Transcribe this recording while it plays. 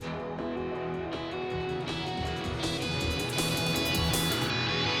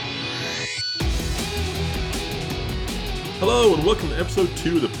Hello and welcome to episode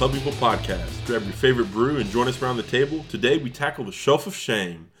 2 of the Pub People Podcast. Grab your favorite brew and join us around the table. Today we tackle the Shelf of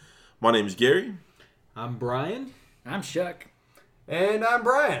Shame. My name is Gary. I'm Brian. I'm Shuck. And I'm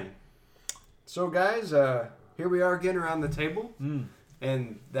Brian. So guys, here we are again around the table.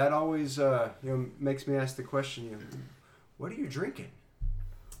 And that always makes me ask the question, what are you drinking?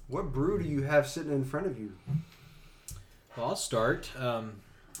 What brew do you have sitting in front of you? Well, I'll start.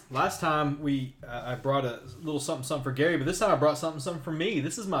 Last time I brought a little something for Gary, but this time I brought something for me.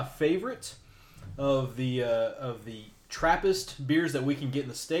 This is my favorite of the Trappist beers that we can get in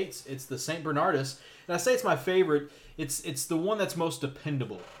the States. It's the St. Bernardus, and I say it's my favorite. It's the one that's most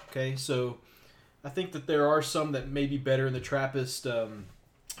dependable. Okay, so I think that there are some that may be better in the Trappist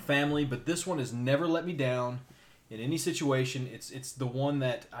family, but this one has never let me down in any situation. It's the one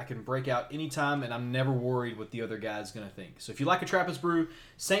that I can break out anytime, and I'm never worried what the other guy's gonna think. So if you like a Trappist brew,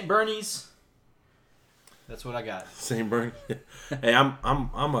 St. Bernie's, that's what I got. St. Bernie. Hey,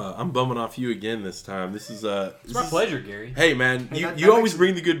 I'm bumming off you again this time. It's my pleasure, Gary. Hey man, Hey, you always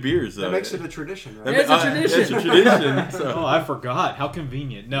bring the good beers though. That makes it a tradition, right? It's a tradition. It's a tradition. So. Oh, I forgot. How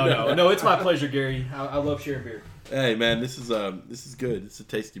convenient. No, it's my pleasure, Gary. I love sharing beer. Hey man, this is good. It's a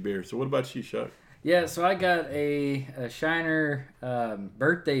tasty beer. So what about you, Chuck? Yeah, so I got a Shiner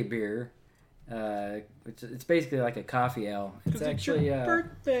birthday beer. It's basically like a coffee ale. It's actually your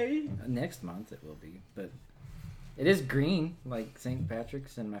birthday. Next month it will be, but it is green like St.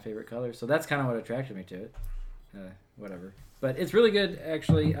 Patrick's and my favorite color. So that's kind of what attracted me to it. Whatever, but it's really good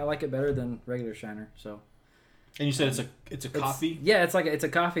actually. I like it better than regular Shiner. So. And you said it's a coffee? Yeah, it's a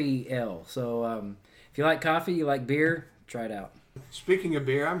coffee ale. So if you like coffee, you like beer, try it out. Speaking of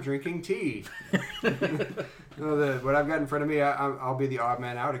beer, I'm drinking tea. What I've got in front of me, I'll be the odd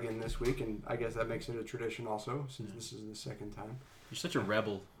man out again this week, and I guess that makes it a tradition also, since this is the second time. You're such a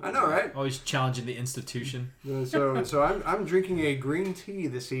rebel. I know, right? Always challenging the institution. So I'm drinking a green tea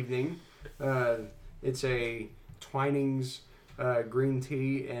this evening. It's a Twinings green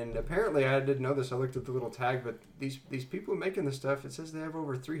tea, and apparently I didn't know this. I looked at the little tag, but these people making the stuff, it says they have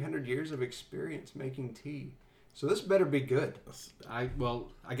over 300 years of experience making tea. So this better be good. I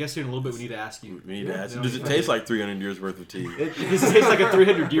guess in a little bit we need to ask you. We need to ask. Does it taste like 300 years worth of tea? Does it taste like a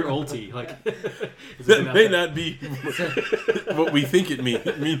 300-year-old tea? Like that may not be what we think it means.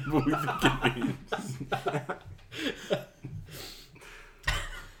 What we think it means.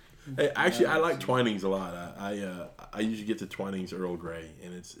 Hey, actually, I like Twinings a lot. I usually get the Twinings Earl Grey,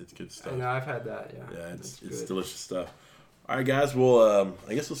 and it's good stuff. I know, I've had that. Yeah. Yeah, it's delicious stuff. All right, guys. Well,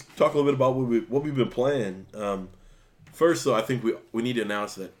 I guess let's talk a little bit about what we've been playing. First, though, I think we need to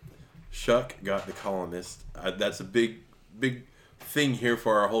announce that Shuck got The Colonist. That's a big thing here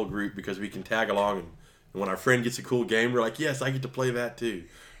for our whole group because we can tag along, and when our friend gets a cool game, we're like, yes, I get to play that too.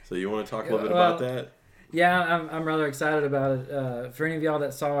 So you want to talk a little bit about that? Yeah, I'm rather excited about it. For any of y'all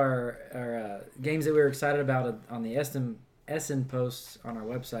that saw our games that we were excited about on the Essen posts on our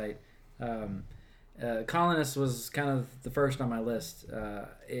website, Colonist was kind of the first on my list.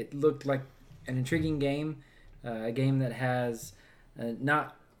 It looked like an intriguing game, a game that has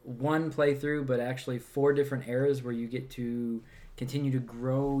not one playthrough, but actually 4 different eras where you get to continue to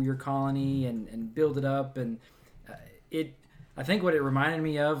grow your colony and build it up. And I think what it reminded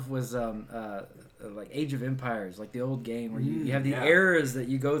me of was like Age of Empires, like the old game where you have the eras that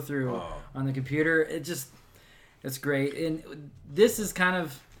you go through on the computer. It's great. And this is kind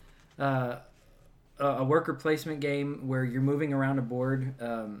of a worker placement game where you're moving around a board,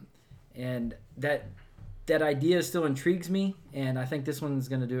 and that idea still intrigues me, and I think this one's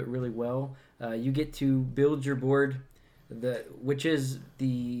going to do it really well. You get to build your board, which is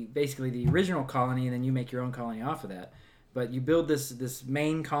basically the original colony, and then you make your own colony off of that. But you build this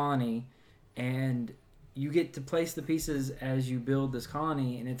main colony, and you get to place the pieces as you build this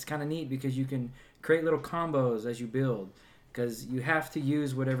colony, and it's kind of neat because you can create little combos as you build, because you have to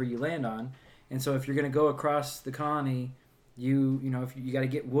use whatever you land on. And so if you're going to go across the colony, if you got to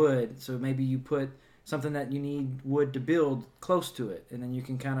get wood, so maybe you put something that you need wood to build close to it, and then you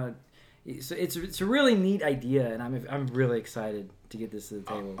can kind of. So it's a really neat idea, and I'm really excited to get this to the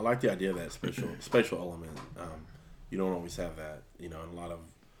table. I like the idea of that spatial element. You don't always have that, in a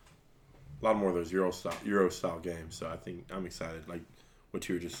lot more of those Euro style games. So I think I'm excited. Like what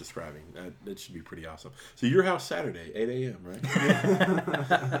you were just describing. That should be pretty awesome. So your house Saturday, 8 a.m.,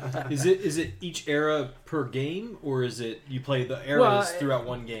 right? Is it each era per game, or is it you play the eras throughout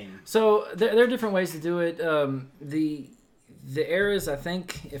one game? So there are different ways to do it. The eras, I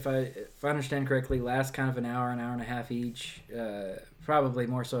think, if I understand correctly, last kind of an hour and a half each. Probably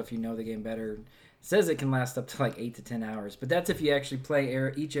more so if you know the game better. says it can last up to like 8 to 10 hours, but that's if you actually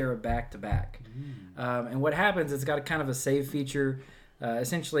play each era back to back. And what happens, it's got a kind of a save feature.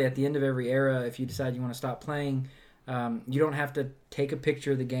 Essentially, at the end of every era, if you decide you want to stop playing, you don't have to take a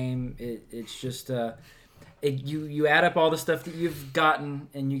picture of the game. It's just you add up all the stuff that you've gotten,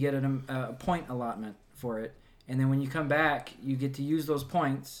 and you get a point allotment for it. And then when you come back, you get to use those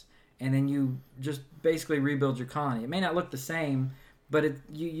points, and then you just basically rebuild your colony. It may not look the same, but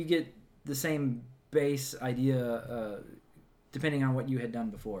you get the same base idea depending on what you had done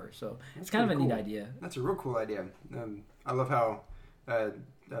before. So it's kind of a neat idea. That's a real cool idea. I love how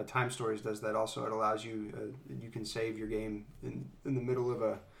Time Stories does that. Also, it allows you you can save your game in the middle of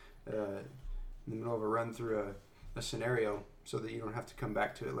a run through a scenario, so that you don't have to come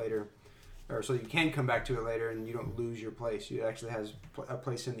back to it later, or so you can come back to it later and you don't lose your place. It actually has a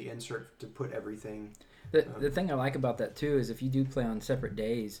place in the insert to put everything. The thing I like about that too is if you do play on separate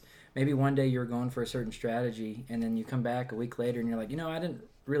days, maybe one day you're going for a certain strategy, and then you come back a week later and you're like, I didn't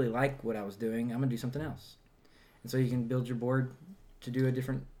really like what I was doing. I'm gonna do something else, and so you can build your board to do a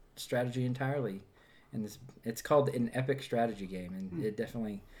different strategy entirely. And it's called an epic strategy game, and it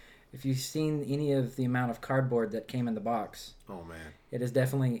definitely. If you've seen any of the amount of cardboard that came in the box, oh man, it is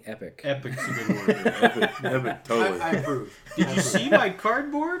definitely epic. Epic's a good word. Epic, totally. I approve. Did you see my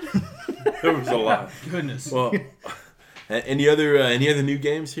cardboard? There was a lot. Goodness. Well, any other new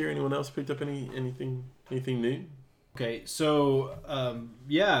games here? Anyone else picked up anything new? Okay, so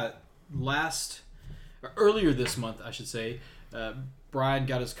earlier this month, I should say, Brian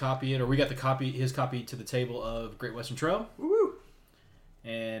got his copy in, or we got his copy to the table of Great Western Trail. Woo!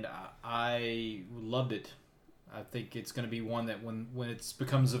 And I loved it. I think it's going to be one that when it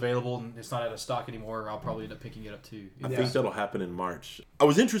becomes available and it's not out of stock anymore, I'll probably end up picking it up too. I think that'll happen in March. I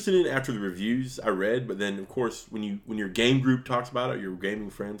was interested in it after the reviews I read, but then of course when your game group talks about it, your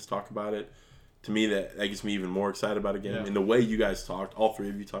gaming friends talk about it, to me that gets me even more excited about a game. Yeah. And the way you guys talked, all three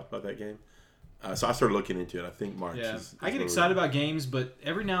of you talked about that game. So I started looking into it. I think March is I get excited about games, but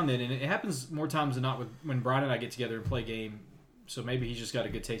every now and then, and it happens more times than not when Brian and I get together and play a game. So maybe he's just got a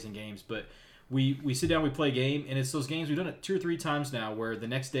good taste in games. But we sit down, we play a game, and it's those games, we've done it 2 or 3 times now, where the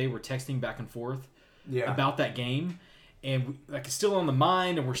next day we're texting back and forth about that game. And it's still on the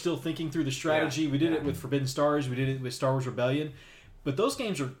mind, and we're still thinking through the strategy. We did it with Forbidden Stars. We did it with Star Wars Rebellion. But those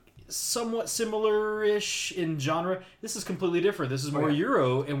games are somewhat similar-ish in genre. This is completely different. This is more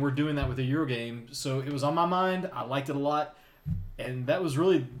Euro, and we're doing that with a Euro game. So it was on my mind. I liked it a lot. And that's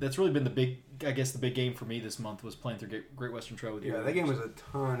really been the big game for me this month, was playing through Great Western Trail with you. Yeah, that game was a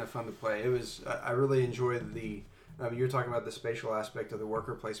ton of fun to play. It was. I really enjoyed the. You were talking about the spatial aspect of the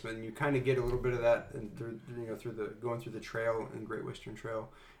worker placement, and you kind of get a little bit of that through going through the trail in Great Western Trail,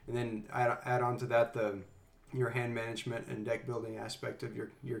 and then add on to that your hand management and deck building aspect of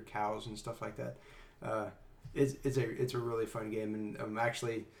your cows and stuff like that. It's a really fun game, and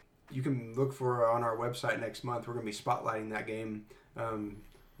actually. You can look for on our website next month. We're going to be spotlighting that game, and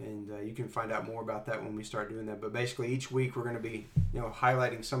you can find out more about that when we start doing that. But basically, each week we're going to be,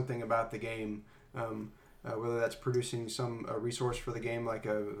 highlighting something about the game, whether that's producing some resource for the game, like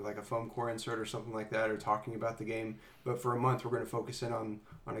a foam core insert or something like that, or talking about the game. But for a month, we're going to focus in on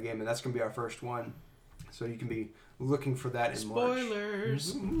a game, and that's going to be our first one. So you can be looking for that in March.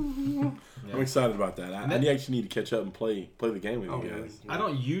 Spoilers. I'm excited about that. I actually need to catch up and play the game with you guys. I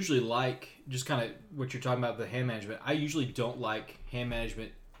don't usually like, just kind of what you're talking about, the hand management. I usually don't like hand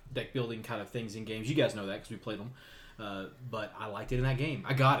management, deck building kind of things in games. You guys know that because we played them. But I liked it in that game.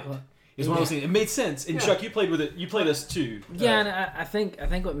 I got it. It's one of those things. It made sense. And Chuck, you played with it. You played us too. Yeah, and I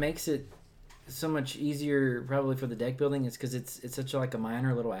think what makes it so much easier probably for the deck building is because it's such a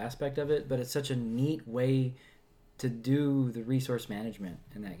minor little aspect of it, but it's such a neat way to do the resource management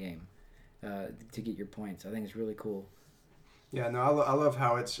in that game to get your points. I think it's really cool. Yeah, no, I love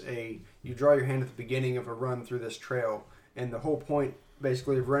how you draw your hand at the beginning of a run through this trail, and the whole point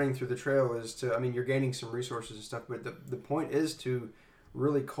basically of running through the trail is you're gaining some resources and stuff, but the point is to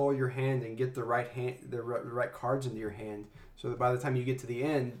really call your hand and get the right cards into your hand, so that by the time you get to the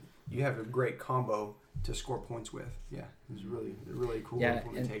end, you have a great combo to score points with. Yeah, it's really cool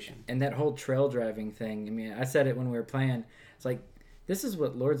implementation. And that whole trail driving thing, I mean, I said it when we were playing, it's like, this is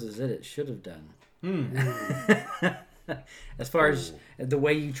what Lords of Ziddit should have done. As far as the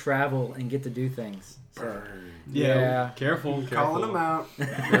way you travel and get to do things. So, yeah. Careful. Calling them out.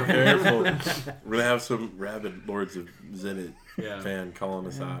 Careful. We're going to have some rabid Lords of Ziddit fan calling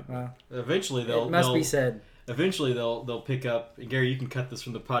us out. Well, eventually be said. Eventually they'll pick up, and Gary, you can cut this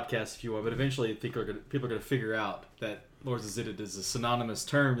from the podcast if you want, but eventually people are going to figure out that Lords of Zidit is a synonymous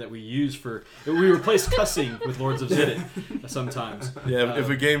term that we use for... We replace cussing with Lords of Zidit sometimes. Yeah, if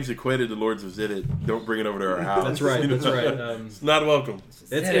a game's equated to Lords of Zidit, don't bring it over to our house. That's right, that's right. It's not welcome.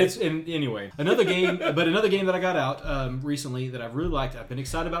 Anyway, another game that I got out recently that I've really liked, I've been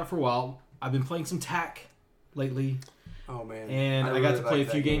excited about it for a while. I've been playing some TAC lately. Oh, man. And I got really to play like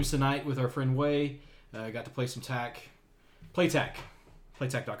a few that game. games tonight with our friend Wei. I got to play some TAC. Play TAC.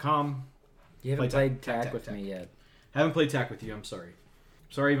 Playtac.com. You haven't Play played TAC TAC with me yet. Haven't played TAC with you, I'm sorry.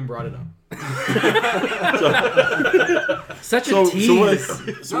 Sorry I even brought it up. Such a tease.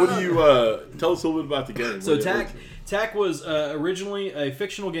 So what do you tell us a little bit about the game? So TAC was originally a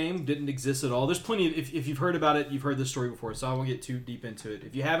fictional game, didn't exist at all. There's plenty of, if you've heard about it, you've heard this story before, so I won't get too deep into it.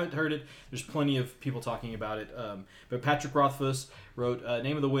 If you haven't heard it, there's plenty of people talking about it. But Patrick Rothfuss wrote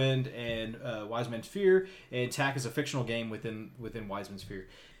Name of the Wind and Wise Man's Fear, and TAC is a fictional game within Wise Man's Fear.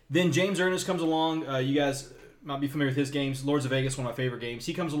 Then James Ernest comes along. You guys might be familiar with his games. Lords of Vegas, one of my favorite games.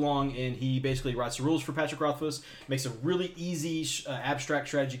 He comes along and he basically writes the rules for Patrick Rothfuss. Makes a really easy abstract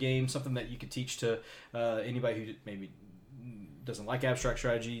strategy game, something that you could teach to anybody who maybe doesn't like abstract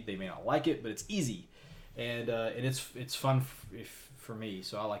strategy. They may not like it, but it's easy, and it's fun for me,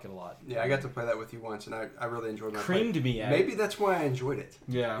 so I like it a lot. Yeah, I got to play that with you once, and I really enjoyed my Creamed play. me out. Maybe that's why I enjoyed it.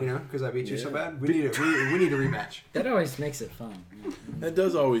 Yeah. You know, because I beat you so Yeah. bad. We need a rematch. That always makes it fun. That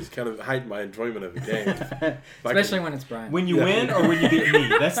does always kind of heighten my enjoyment of the game. Especially when it's Brian. When you win or when you beat me?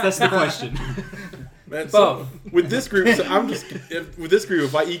 That's the question. Man, so with this group,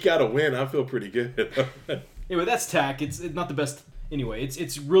 if I eke out a win, I feel pretty good. Anyway, that's TAC. It's not the best. Anyway,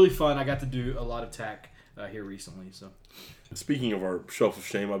 it's really fun. I got to do a lot of TAC here recently. So, speaking of our shelf of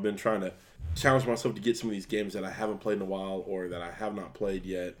shame, I've been trying to challenge myself to get some of these games that I haven't played in a while or that I have not played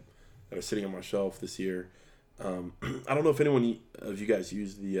yet that are sitting on my shelf this year. I don't know if anyone of you guys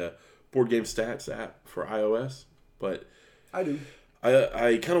use the Board Game Stats app for iOS, but I do.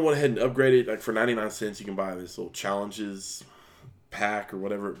 I kind of went ahead and upgraded. Like for 99 cents, you can buy this little challenges pack or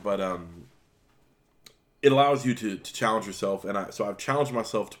whatever. But it allows you to challenge yourself, and so I've challenged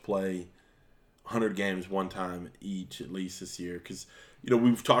myself to play 100 games one time each at least this year, because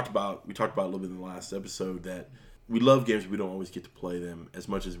we talked about a little bit in the last episode that we love games, but we don't always get to play them as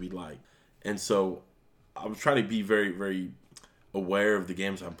much as we'd like, and so I was trying to be very, very aware of the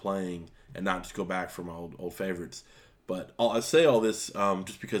games I'm playing and not just go back for my old favorites. But I say all this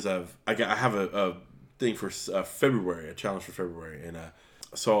just because I have a thing for February, a challenge for February, and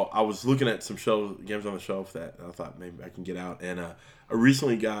so I was looking at some games on the shelf that I thought maybe I can get out, and I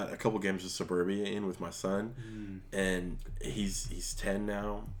recently got a couple games of Suburbia in with my son, and he's 10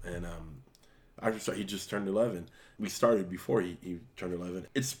 now, and he just turned 11. We started before he turned 11.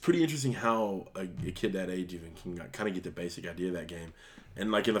 It's pretty interesting how a kid that age even can kind of get the basic idea of that game.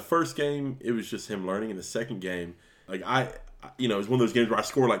 And like in the first game, it was just him learning. In the second game, like it was one of those games where I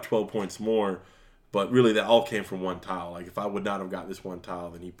scored like 12 points more, but really that all came from one tile. Like if I would not have got this one tile,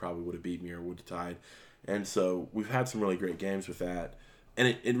 then he probably would have beat me or would have tied. And so we've had some really great games with that.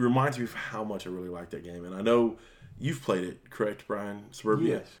 And it reminds me of how much I really like that game. And I know you've played it, correct, Brian?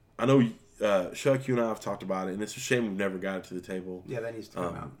 Suburbia? Yes. I know Shuck, you and I have talked about it, and it's a shame we've never got it to the table. Yeah, that needs to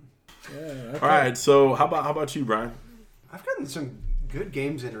come out. Yeah, okay. All right, so how about you, Brian? I've gotten some good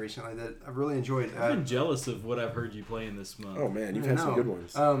games in recently that I've really enjoyed. I've been jealous of what I've heard you playing this month. Oh man, you've had some good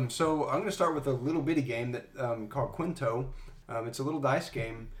ones. So I'm going to start with a little bitty game that called Quinto. It's a little dice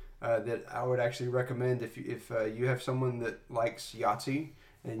game that I would actually recommend if you have someone that likes Yahtzee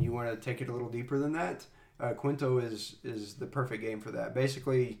and you want to take it a little deeper than that. Quinto is the perfect game for that.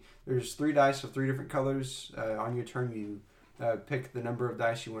 Basically, there's 3 dice of 3 different colors. On your turn, you pick the number of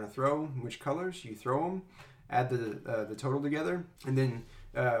dice you want to throw, which colors you throw them, add the total together, and then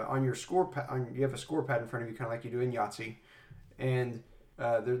on your score you have a score pad in front of you, kind of like you do in Yahtzee, and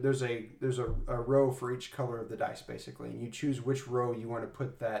there's a row for each color of the dice basically, and you choose which row you want to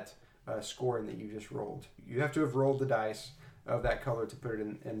put that score in that you just rolled. You have to have rolled the dice of that color to put it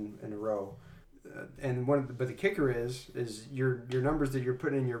in a row. But the kicker is your numbers that you're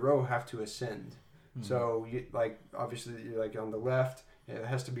putting in your row have to ascend. Mm-hmm. So you obviously like on the left it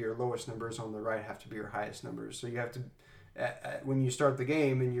has to be your lowest numbers, on the right have to be your highest numbers. So you have to when you start the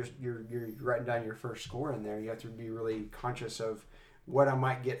game and you're writing down your first score in there, you have to be really conscious of what I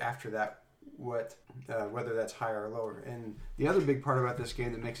might get after that, whether that's higher or lower. And the other big part about this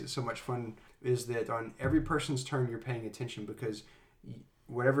game that makes it so much fun is that on every person's turn you're paying attention, because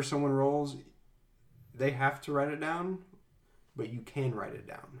whatever someone rolls, they have to write it down, but you can write it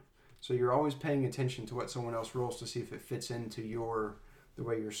down. So you're always paying attention to what someone else rolls to see if it fits into the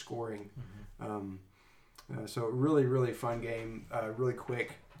way you're scoring. Mm-hmm. So really, really fun game. Really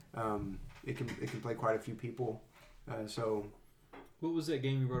quick. It can play quite a few people. So What was that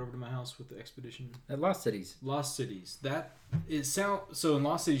game you brought over to my house with the expedition? At Lost Cities. Lost Cities. So in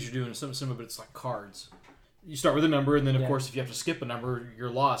Lost Cities you're doing something similar, but it's like cards. You start with a number, and then of course if you have to skip a number, you're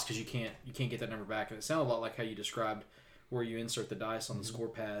lost because you can't get that number back. And it sounded a lot like how you described where you insert the dice on the score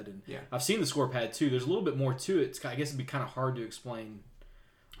pad. And I've seen the score pad too. There's a little bit more to it. I guess it'd be kind of hard to explain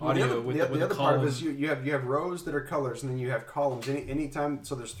audio with the other part of it is column. you have rows that are colors, and then you have columns. Anytime,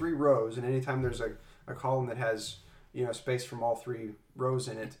 so there's 3 rows, and anytime there's a column that has space from all 3 rows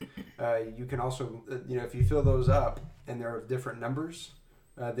in it, you can also if you fill those up and they're of different numbers,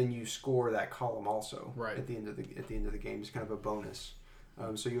 then you score that column also at the end of the game. It's kind of a bonus.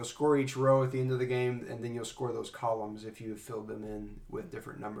 So you'll score each row at the end of the game, and then you'll score those columns if you have filled them in with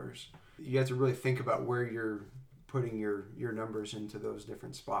different numbers. You have to really think about where you're putting your numbers into those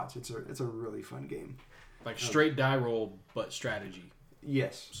different spots. It's a really fun game. Like straight die roll, but strategy.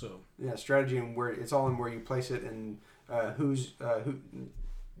 Yes. So strategy, and where it's all in where you place it, and who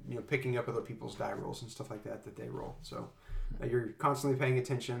picking up other people's die rolls and stuff like that they roll. So you're constantly paying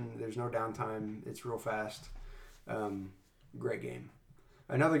attention. There's no downtime. It's real fast. Great game.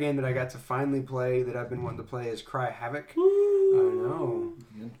 Another game that I got to finally play that I've been wanting to play is Cry Havoc. Woo! I know.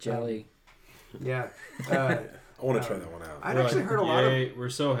 Jelly. Yeah. I want to try that one out. I'd actually heard a lot of... We're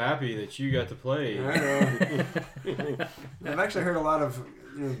so happy that you got to play. I know. I've actually heard a lot of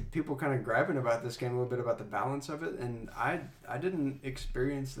people kind of grabbing about this game, a little bit about the balance of it, and I didn't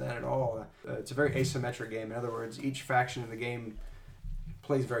experience that at all. It's a very asymmetric game. In other words, each faction in the game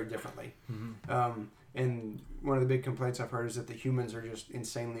plays very differently. Mm-hmm. And one of the big complaints I've heard is that the humans are just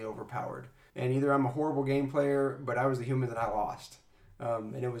insanely overpowered. And either I'm a horrible game player, but I was the human that I lost.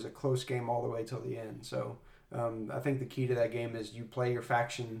 And it was a close game all the way till the end. So I think the key to that game is you play your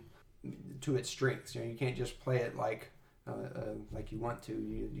faction to its strengths. You can't just play it like you want to.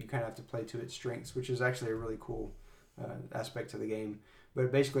 You kind of have to play to its strengths, which is actually a really cool aspect to the game.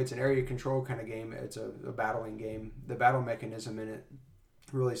 But basically, it's an area control kind of game. It's a battling game. The battle mechanism in it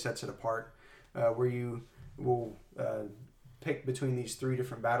really sets it apart. Where you will pick between these 3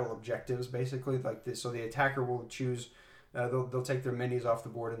 different battle objectives, basically, like this. So the attacker will choose. They'll take their minis off the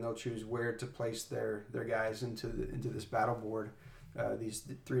board, and they'll choose where to place their guys into this battle board. These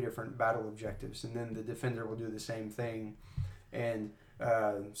 3 different battle objectives, and then the defender will do the same thing. And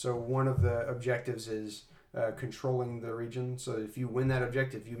so one of the objectives is controlling the region. So if you win that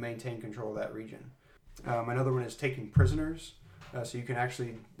objective, you maintain control of that region. Another one is taking prisoners. So you can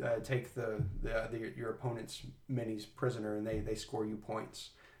actually take your opponent's minis prisoner, and they score you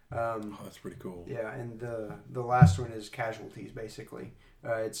points. That's pretty cool. Yeah, and the last one is casualties, basically.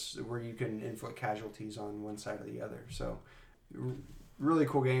 It's where you can inflict casualties on one side or the other. So really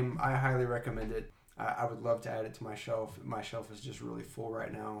cool game. I highly recommend it. I would love to add it to my shelf. My shelf is just really full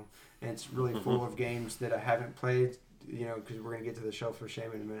right now, and it's really full of games that I haven't played, because we're going to get to the shelf for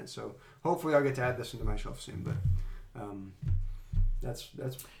shame in a minute. So hopefully I'll get to add this into my shelf soon, but... That's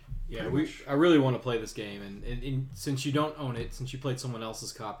yeah. I really want to play this game, and since you don't own it, since you played someone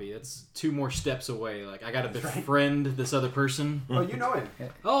else's copy, that's 2 more steps away. Like I got to befriend this other person. Oh, you know him.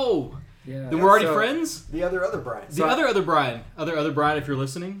 Oh, yeah. Then we're already friends. The other Brian. The other Brian. Other Brian, if you're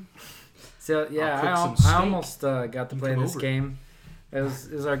listening. So yeah, I almost got to play this game. It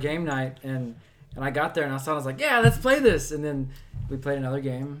was our game night, and I got there and I was like, yeah, let's play this. And then we played another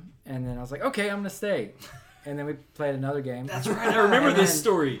game, and then I was like, okay, I'm gonna stay. And then we played another game. That's right. I remember this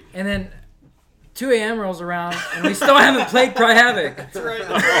story. And then 2 a.m. rolls around, and we still haven't played Cry Havoc. That's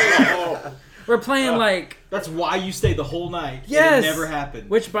right. We're playing That's why you stayed the whole night. Yes. It never happened.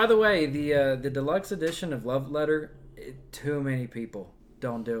 Which, by the way, the deluxe edition of Love Letter, too many people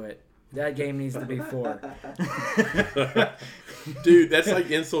don't do it. That game needs to be 4. Dude, that's like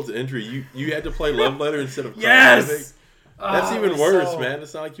insult to injury. You had to play Love Letter instead of Cry Yes. Havoc. That's even worse, man.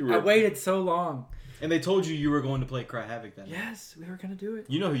 It's not like you were... I waited so long. And they told you were going to play Cry Havoc then. Yes, we were going to do it.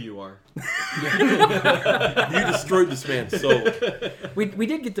 You know who you are. You destroyed this man's soul. We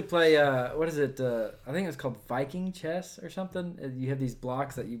did get to play, what is it? I think it's called Viking chess or something. You have these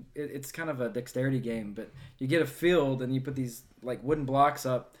blocks that it's kind of a dexterity game, but you get a field and you put these like wooden blocks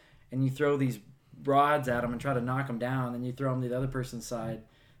up and you throw these rods at them and try to knock them down, and you throw them to the other person's side.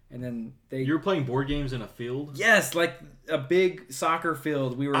 And then You were playing board games in a field? Yes, like a big soccer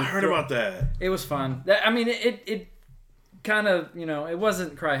field. I heard about that. It was fun. It kind of, it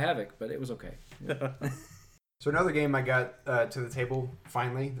wasn't Cry Havoc, but it was okay. So another game I got to the table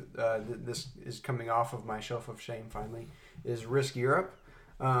finally, this is coming off of my shelf of shame finally, is Risk Europe.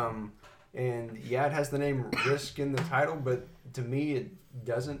 And yeah, it has the name Risk in the title, but to me it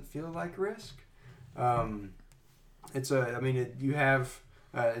doesn't feel like Risk. It's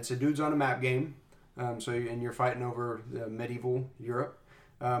a dudes on a map game. And you're fighting over medieval Europe.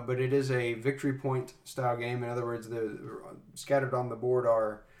 But it is a victory point style game. In other words, scattered on the board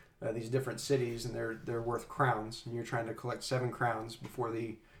are these different cities, and they're worth crowns, and you're trying to collect 7 crowns before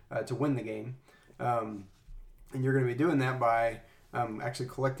to win the game. And you're going to be doing that by actually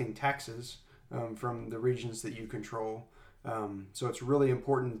collecting taxes from the regions that you control. So it's really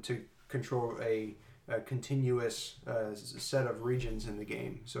important to control a continuous set of regions in the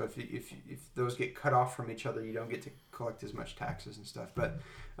game. So if those get cut off from each other, you don't get to collect as much taxes and stuff. But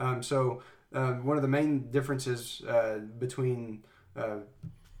one of the main differences between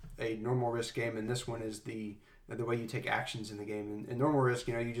a normal Risk game and this one is the way you take actions in the game. In normal Risk,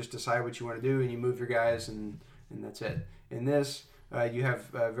 you just decide what you want to do and you move your guys and that's it. In this, you have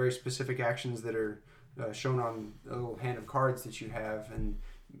very specific actions that are shown on a little hand of cards that you have, and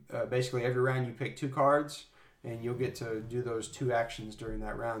basically every round you pick 2 cards and you'll get to do those 2 actions during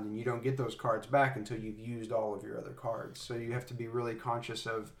that round, and you don't get those cards back until you've used all of your other cards. So you have to be really conscious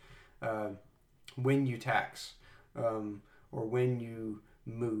of when you tax or when you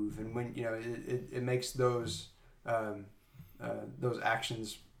move, and when it makes those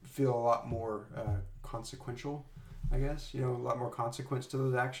actions feel a lot more consequential, I guess. A lot more consequence to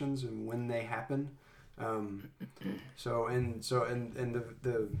those actions and when they happen.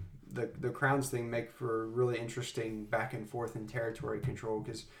 The crowns thing make for really interesting back and forth in territory control,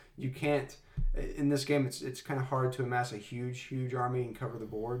 because you can't in this game. It's kind of hard to amass a huge army and cover the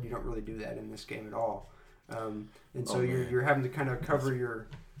board. You don't really do that in this game at all, you're having to kind of cover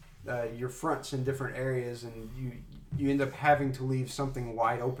your fronts in different areas, and you end up having to leave something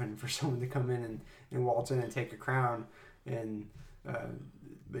wide open for someone to come in and waltz in and take a crown.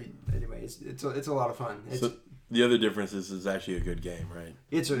 But anyway, it's a lot of fun. So the other difference is it's actually a good game, right?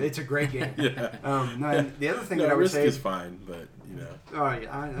 It's a great game. Yeah. And the other thing that I would Risk say is fine, but Oh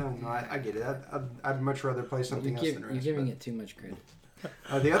yeah, I get it. I'd much rather play something else than Risk. You're giving it too much credit.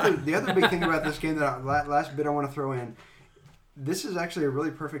 The other big thing about this game that last bit I want to throw in, this is actually a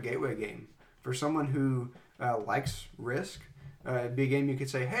really perfect gateway game for someone who likes Risk. It'd be a game you could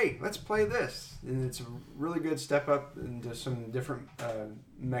say, hey, let's play this. And it's a really good step up into some different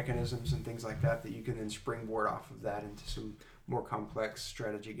mechanisms and things like that you can then springboard off of that into some more complex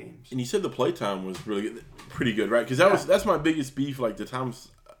strategy games. And you said the playtime was pretty good, right? Because that's my biggest beef. Like the times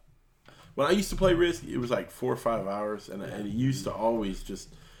when I used to play Risk, it was like 4 or 5 hours, and it used to always just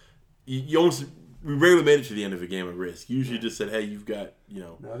we rarely made it to the end of a game of Risk. Usually just said, hey, you've got,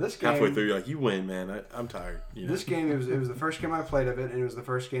 this game, halfway through, you're like, you win, man. I'm tired. This game, it was the first game I played of it, and it was the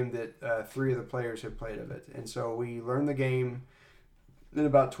first game that 3 of the players had played of it. And so we learned the game in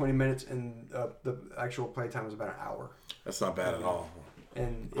about 20 minutes, and the actual playtime was about an hour. That's not bad at all.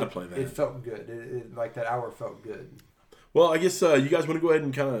 And I'd play that. It felt good. It like that hour felt good. Well, I guess you guys want to go ahead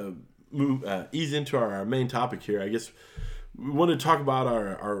and kind of ease into our main topic here. I guess we wanted to talk about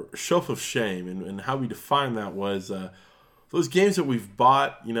our shelf of shame, and how we define that was those games that we've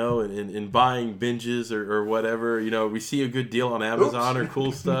bought, in buying binges or whatever. We see a good deal on Amazon or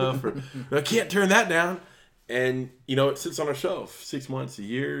cool stuff, or I can't turn that down, and it sits on our shelf 6 months, a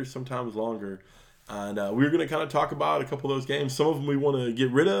year, sometimes longer. And we're going to kind of talk about a couple of those games. Some of them we want to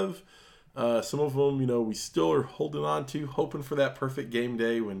get rid of. Some of them, we still are holding on to, hoping for that perfect game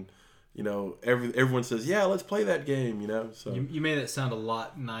day when everyone says, yeah, let's play that game, So you made it sound a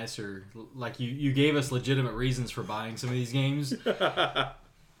lot nicer. Like you gave us legitimate reasons for buying some of these games. But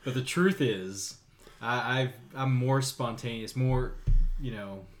the truth is, I'm more spontaneous, more,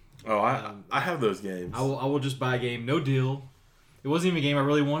 I have those games. I will just buy a game, no deal. It wasn't even a game I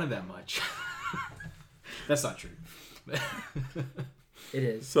really wanted that much. That's not true. It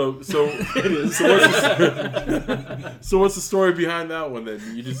is. So it is. So what's the story behind that one then?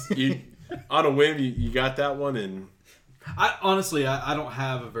 You on a whim you got that one, and I honestly don't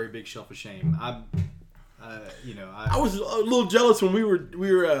have a very big shelf of shame. I was a little jealous when we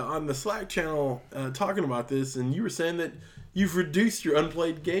were on the Slack channel talking about this, and you were saying that you've reduced your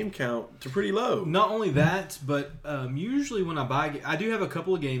unplayed game count to pretty low. Not only that, but usually when I do have a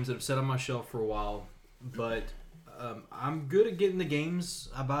couple of games that have sat on my shelf for a while, but I'm good at getting the games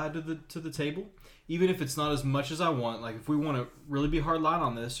I buy to the table, even if it's not as much as I want. Like if we want to really be hard line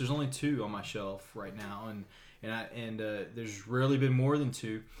on this, there's only 2 on my shelf right now, and there's rarely been more than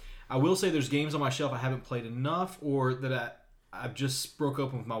 2. I will say there's games on my shelf I haven't played enough, or that I've just broke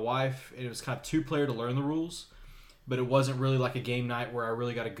open with my wife, and it was kind of 2-player to learn the rules, but it wasn't really like a game night where I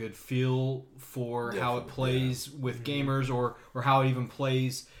really got a good feel for how it plays with gamers, or how it even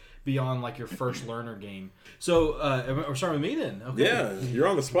plays beyond like your first learner game. So we're starting with me then. Okay. Yeah, you're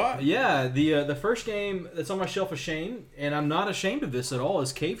on the spot. Yeah, the first game that's on my shelf of shame, and I'm not ashamed of this at all,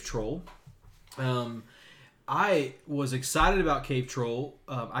 is Cave Troll. I was excited about Cave Troll.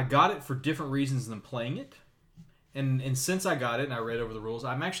 I got it for different reasons than playing it. And since I got it and I read over the rules,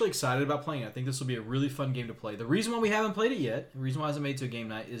 I'm actually excited about playing it. I think this will be a really fun game to play. The reason why we haven't played it yet, the reason why it hasn't made it to a game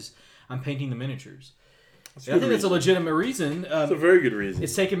night, is I'm painting the miniatures. I think that's a legitimate reason. It's a very good reason.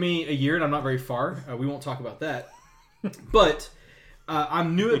 It's taken me a year and I'm not very far. We won't talk about that. But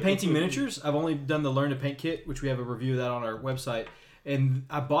I'm new at painting miniatures. I've only done the Learn to Paint kit, which we have a review of that on our website. And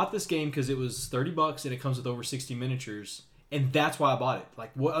I bought this game because it was $30 and it comes with over 60 miniatures. And that's why I bought it.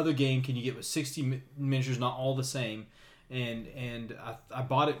 Like, what other game can you get with 60 miniatures, not all the same? And I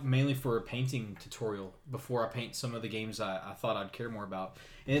bought it mainly for a painting tutorial before I paint some of the games I thought I'd care more about.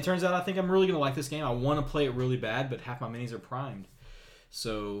 And it turns out I think I'm really going to like this game. I want to play it really bad, but half my minis are primed.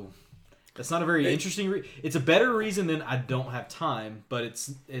 So that's not a very interesting it's a better reason than I don't have time, but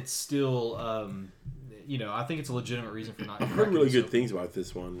it's still, I think it's a legitimate reason for not. I've heard really good things about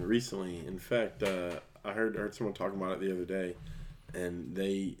this one recently. In fact, I heard someone talking about it the other day, and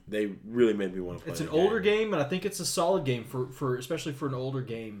they really made me want to play it. It's an older game, and I think it's a solid game for especially for an older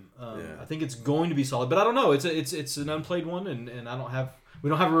game. I think it's going to be solid, but I don't know. It's an unplayed one, and we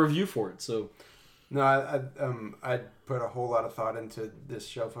don't have a review for it. So no, I put a whole lot of thought into this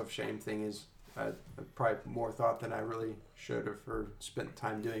Shelf of Shame thing. Is probably more thought than I really should have or spent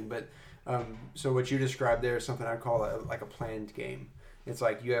time doing. But so what you described there is something I call like a planned game. It's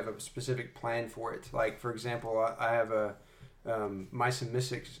like you have a specific plan for it. Like, for example, I have a Mice and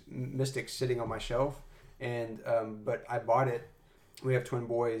Mystics sitting on my shelf, and but I bought it. We have twin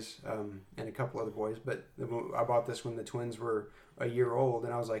boys and a couple other boys, but I bought this when the twins were a year old,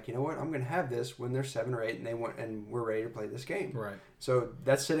 and I was like, you know what, I'm going to have this when they're 7 or 8, and we're ready to play this game. Right. So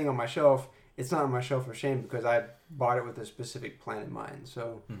that's sitting on my shelf. It's not on my shelf of shame because I bought it with a specific plan in mind.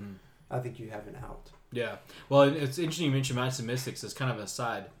 So I think you have an out. Yeah. Well, it's interesting you mentioned Mice and Mystics as kind of an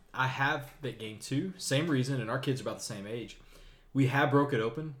aside. I have that game too. Same reason, and our kids are about the same age. We have broke it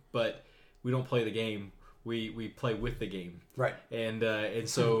open, but we don't play the game. We play with the game. Right. And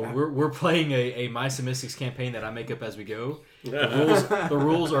so we're playing a Mice and Mystics campaign that I make up as we go. The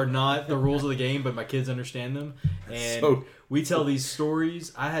rules are not the rules of the game, but my kids understand them. And we tell these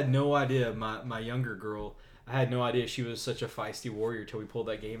stories. I had no idea, my younger girl, I had no idea she was such a feisty warrior till we pulled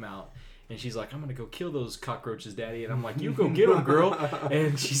that game out. And she's like, I'm going to go kill those cockroaches, Daddy. And I'm like, you go get them, girl.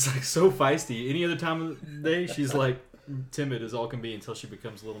 And she's like so feisty. Any other time of the day, she's like timid as all can be until she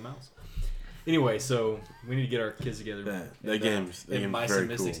becomes a little mouse. Anyway, so we need to get our kids together. That game's Mice very and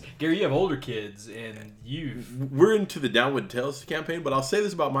Mystics. cool. Gary, you have older kids, and we're into the Downward Tales campaign, but I'll say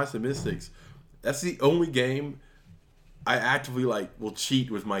this about Mice and Mystics. That's the only game I actively will cheat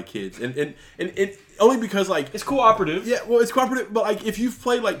with my kids, and it only because it's cooperative. Yeah, well, it's cooperative, but if you've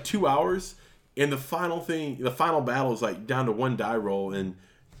played 2 hours, and the final battle is down to 1 die roll, and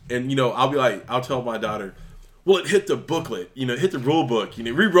I'll tell my daughter, well, it hit the booklet, hit the rule book,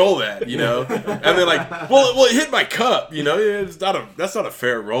 re-roll that, and then well, it hit my cup, that's not a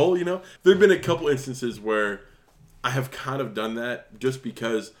fair roll, There've been a couple instances where I have kind of done that just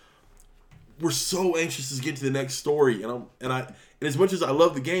because we're so anxious to get to the next story, and as much as I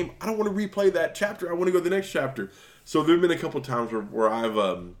love the game, I don't want to replay that chapter. I want to go to the next chapter. So there've been a couple times where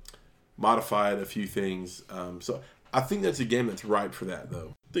I've modified a few things. So I think that's a game that's ripe for that,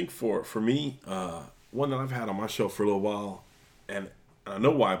 though. I think for me, one that I've had on my shelf for a little while, and I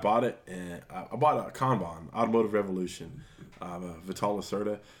know why I bought it. And I bought a Kanban, Automotive Revolution, Vital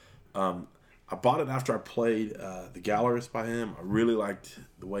Lacerda. I bought it after I played The Gallerist by him. I really liked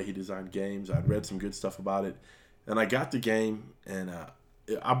the way he designed games. I'd read some good stuff about it. And I got the game, and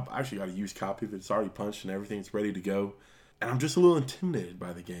I actually got a used copy of it. It's already punched and everything. It's ready to go. And I'm just a little intimidated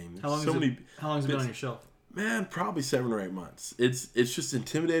by the game. How long has it been on your shelf? Man, probably 7 or 8 months. It's just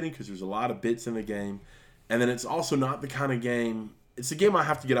intimidating because there's a lot of bits in the game. And then it's also not the kind of game... It's a game I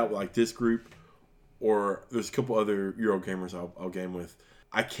have to get out with this group, or there's a couple other Euro gamers I'll game with.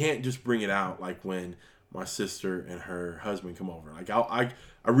 I can't just bring it out when my sister and her husband come over. I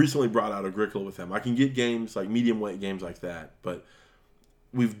recently brought out Agricola with them. I can get games medium weight games like that, but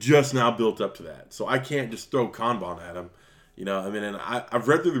we've just now built up to that. So I can't just throw Kanban at them. And I've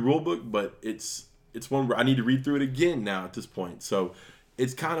read through the rule book, but it's one where I need to read through it again now at this point. So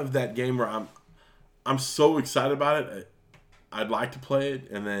it's kind of that game where I'm so excited about it. I'd like to play it,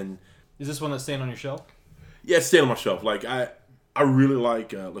 and then... Is this one that's staying on your shelf? Yeah, it's staying on my shelf. I really like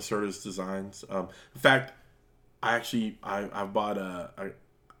Lacerda's designs. In fact, I bought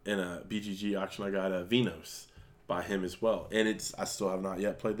in a BGG auction. I got a Venos by him as well, and I still have not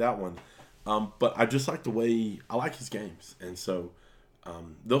yet played that one. But I just like the way I like his games, and so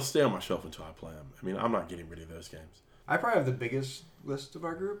they'll stay on my shelf until I play them. I'm not getting rid of those games. I probably have the biggest list of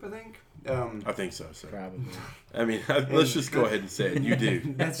our group, I think. I think so, sir. Probably. I mean, let's just go ahead and say it. You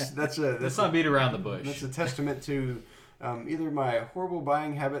do. That's Let's not beat around the bush. That's a testament to either my horrible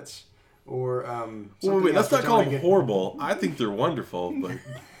buying habits or Wait, let's not call them get... horrible. I think they're wonderful, but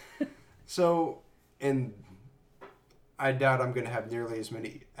So, and I doubt I'm going to have nearly as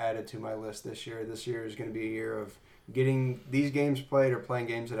many added to my list this year. This year is going to be a year of getting these games played or playing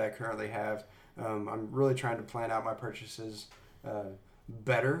games that I currently have. I'm really trying to plan out my purchases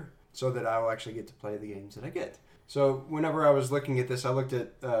better so that I will actually get to play the games that I get. So whenever I was looking at this, I looked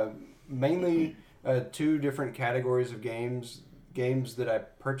at mainly 2 different categories of games that I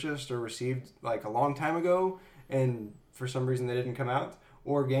purchased or received like a long time ago, and for some reason they didn't come out,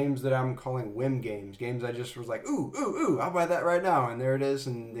 or games that I'm calling whim games I just was like, ooh, I'll buy that right now, and there it is,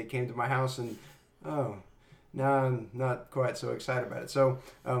 and it came to my house, and now I'm not quite so excited about it. So,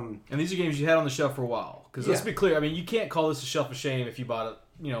 and these are games you had on the shelf for a while. Because let's be clear, I mean, you can't call this a shelf of shame if you bought it,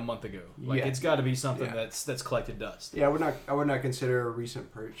 a month ago. Like it's got to be something that's collected dust. Yeah, I would not consider a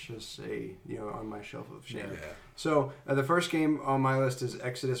recent purchase on my shelf of shame. Yeah. So the first game on my list is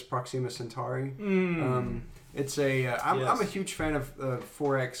Exodus Proxima Centauri. It's I'm a huge fan of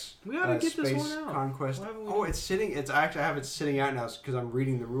 4X we gotta get Space this one out. Conquest. It's sitting. I have it sitting out now because I'm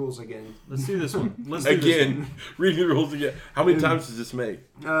reading the rules again. Let's do this one. Reading the rules again. How many times does this make?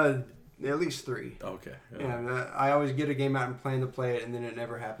 At least 3. Okay. Yeah, I always get a game out and plan to play it, and then it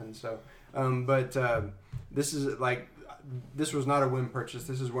never happens. So, this is like. This was not a whim purchase.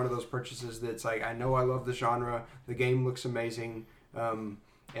 This is one of those purchases that's like, I know I love the genre. The game looks amazing.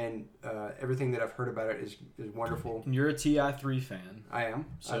 And everything that I've heard about it is wonderful. And you're a TI3 fan. I am.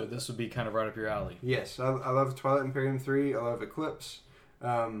 So this would be kind of right up your alley. Yes. I love Twilight Imperium 3. I love Eclipse.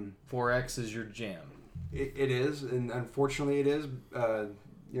 4X is your jam. It is. And unfortunately it is.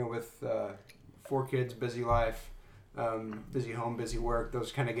 With 4 kids, busy life, busy home, busy work,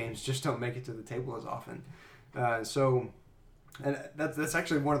 those kind of games just don't make it to the table as often. And that's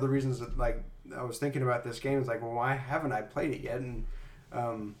actually one of the reasons that like I was thinking about this game. Is like, well, why haven't I played it yet? And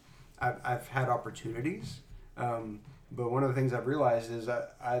I've had opportunities, but one of the things I've realized is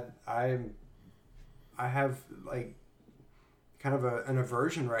I have like kind of an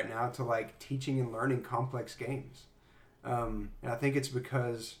aversion right now to like teaching and learning complex games, and I think it's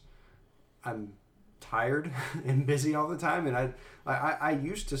because I'm tired and busy all the time, and I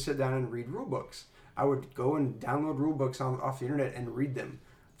used to sit down and read rule books. I would go and download rule books off the internet and read them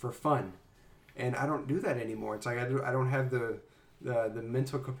for fun, and I don't do that anymore. It's like I don't have the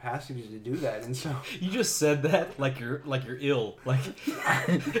mental capacity to do that, and so you just said that like you're ill. Like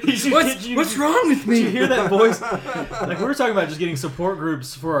what's wrong with me? Did you hear that voice? Like we were talking about just getting support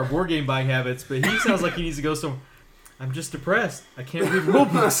groups for our board game buying habits, but he sounds like he needs to go somewhere. I'm just depressed. I can't read rule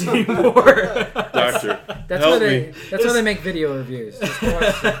books anymore. Doctor, that's why they make video reviews.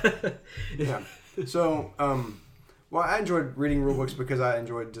 Yeah. So, well, I enjoyed reading rule books because I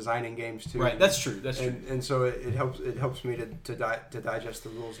enjoyed designing games too. Right, that's true. That's true. And so it helps me to digest the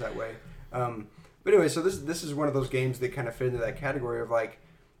rules that way. But anyway, so this is one of those games that kind of fit into that category of like,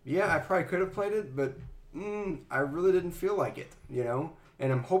 yeah, I probably could have played it, but I really didn't feel like it,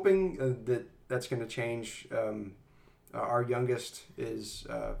 And I'm hoping that's going to change. Our youngest is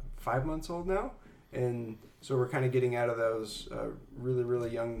 5 months old now, and so we're kind of getting out of those really, really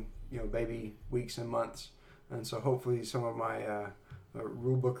young, baby weeks and months. And so hopefully some of my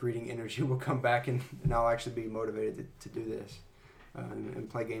rule book reading energy will come back, and I'll actually be motivated to do this and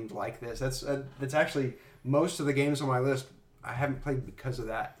play games like this. That's actually most of the games on my list I haven't played because of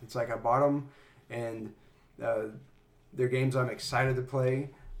that. It's like I bought them, and they're games I'm excited to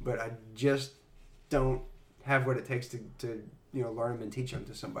play, but I just don't have what it takes to learn them and teach them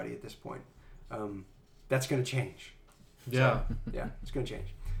to somebody at this point. That's going to change. Yeah. So, yeah, it's going to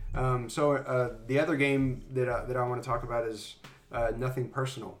change. So the other game that I want to talk about is Nothing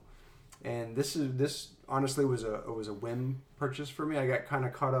Personal, and this honestly was a whim purchase for me. I got kind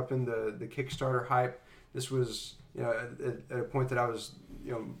of caught up in the Kickstarter hype. This was at a point that I was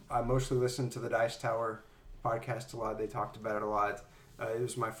I mostly listened to the Dice Tower podcast a lot. They talked about it a lot. It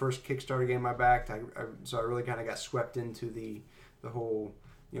was my first Kickstarter game I backed. So I really kind of got swept into the whole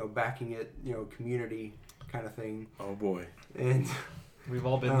backing it community kind of thing. Oh boy! And we've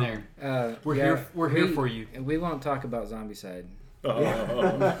all been there. We're here for you. We won't talk about Zombicide.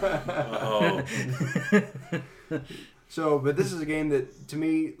 So, but this is a game that to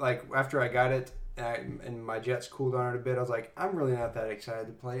me, like after I got it and my jets cooled on it a bit, I was like, I'm really not that excited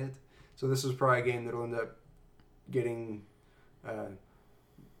to play it. So this is probably a game that'll end up getting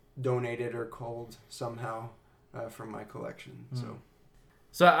donated or culled somehow from my collection.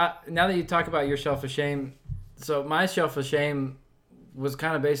 So now that you talk about your shelf of shame, So my shelf of shame was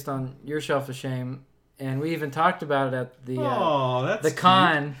kind of based on your shelf of shame, and we even talked about it at the that's the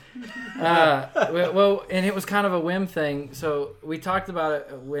con. Well, and it was kind of a whim thing. So we talked about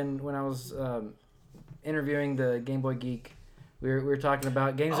it when I was interviewing the Game Boy Geek. We were talking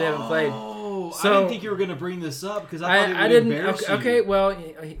about games we haven't played. Oh, So- I didn't think you were going to bring this up because I thought it would I didn't. embarrass you. Okay, well,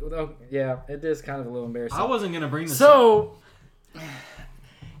 yeah, it is kind of a little embarrassing. I wasn't going to bring this up. So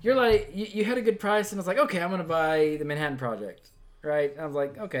you're like, you had a good price, and I was like, okay, I'm gonna buy the Manhattan Project, right? And I was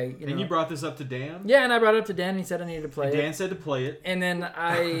like, okay, And you brought this up to Dan? yeah, and I brought it up to Dan, and he said I needed to play And it. Dan said to play it. And then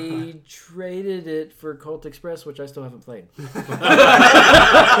I traded it for Colt Express, which I still haven't played.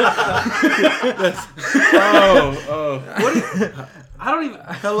 I don't even...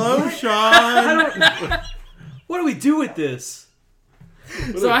 Hello, Sean. What do we do with this?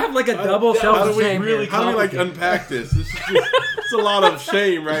 So I have like a double shelf How of do we shame. really here. How do we like unpack this? This is just, it's a lot of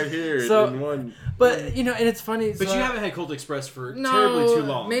shame right here So- in one. But and it's funny. But so you I- haven't had Colt Express for no, terribly too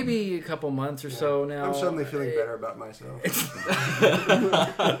long. Maybe a couple months or so now. I'm suddenly feeling better about myself.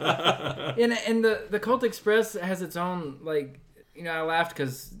 And the Colt Express has its own, like, I laughed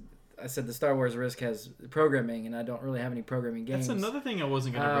because I said the Star Wars Risk has programming, and I don't really have any programming games. That's another thing I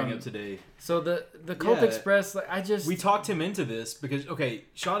wasn't going to bring up today. So the Colt Yeah. Express, like, We talked him into this because, okay,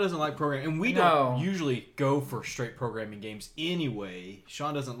 Sean doesn't like programming, and we No. don't usually go for straight programming games anyway.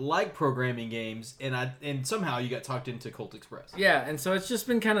 Sean doesn't like programming games, and somehow you got talked into Colt Express. Yeah, and so it's just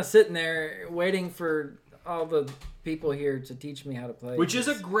been kind of sitting there waiting for all the people here to teach me how to play. Which is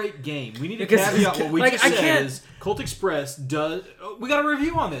a great game. We need to Because- caveat what we like, just I said can't- is Colt Express does... We got a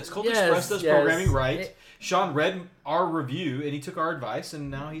review on this. Colt Yes, Express does yes. programming right. It- Sean read our review, and he took our advice,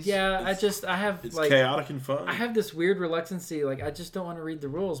 and now he's... Yeah, I have It's like chaotic and fun. I have this weird reluctancy. Like, I just don't want to read the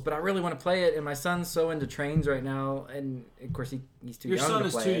rules, but I really want to play it. And my son's so into trains right now, and of course he's too Your young son to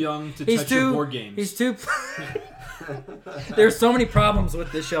is play too it. young to He's touch too your board games. He's too. There's so many problems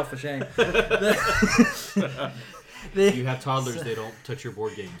with this shelf of shame. You have toddlers, they don't touch your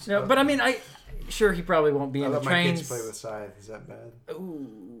board games. No, but I mean, sure he probably won't be I in the let my kids trains. play with Scythe. Is that bad? Ooh.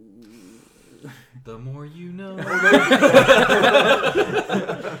 The more you know.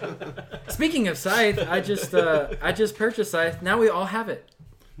 Speaking of Scythe, I just purchased Scythe. Now we all have it.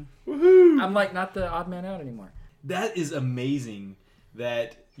 Woohoo! I'm like not the odd man out anymore. That is amazing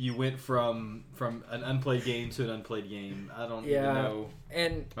that you went from an unplayed game to an unplayed game. I don't even know.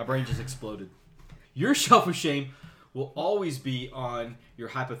 And My brain just exploded. Your shelf of shame will always be on your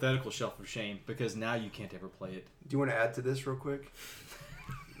hypothetical shelf of shame because now you can't ever play it. Do you want to add to this real quick?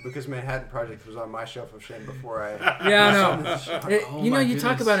 Because Manhattan Project was on my shelf of shame before I. yeah, I know. Oh You my you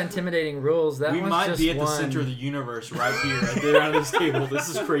talk goodness. about intimidating rules. That We one's might just be at the one. center of the universe right here, right there on this table. This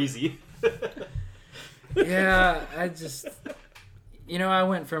is crazy. Yeah, I just, I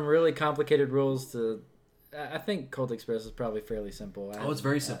went from really complicated rules to, I think Colt Express is probably fairly simple. Oh, it's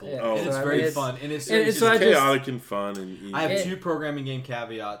very simple. Yeah, Oh. And it's so I very mean, fun. And it's and so I It's just- chaotic and fun and easy. I have It- 2 programming game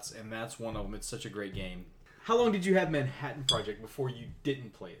caveats, and that's one of them. It's such a great game. How long did you have Manhattan Project before you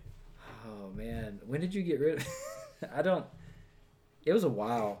didn't play it? Oh man, when did you get rid of? I don't. It was a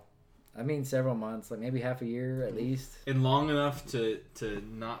while. I mean, several months, like maybe half a year at least. And long enough to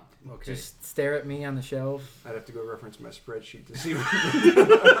not... Okay. Just stare at me on the shelf. I'd have to go reference my spreadsheet to see.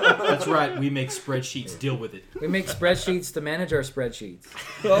 That's right. We make spreadsheets. Deal with it. We make spreadsheets to manage our spreadsheets,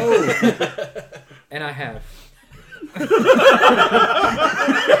 Oh, and I have.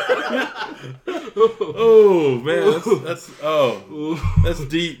 oh man, that's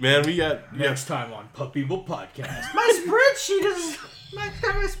deep, man. We got Next time on Puppy People Podcast. My spreadsheet is... My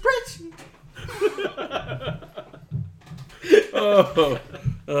spreadsheet.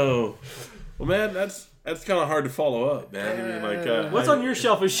 oh. Well, man, that's kind of hard to follow up, man. I mean, What's on your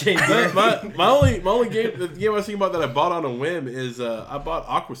shelf of shame? my only game, the game I was thinking about that I bought on a whim is I bought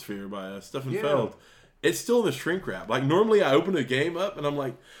Aquasphere by Stefan Feld. It's still in the shrink wrap. Like normally, I open a game up and I'm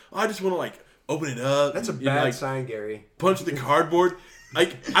like, I just want to like open it up. That's a and, bad like, sign, Gary. punch the cardboard.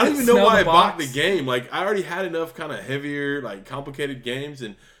 Like I don't even know Smell why the I bought box. the game. Like I already had enough kind of heavier, like complicated games,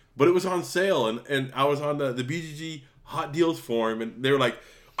 but it was on sale, and I was on the BGG Hot Deals forum, and they were like,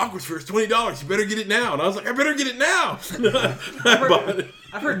 Aquasphere is $20. You better get it now. And I was like, I better get it now. I bought it.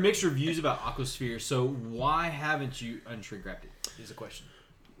 I've heard mixed reviews about Aquasphere, so why haven't you unshrink wrapped it? Is the question.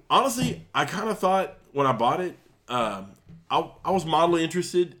 Honestly, I kind of thought when I bought it, I was mildly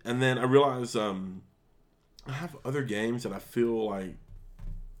interested, and then I realized I have other games that I feel like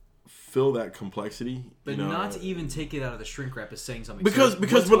fill that complexity. But you know? not to even take it out of the shrink wrap is saying something. Because So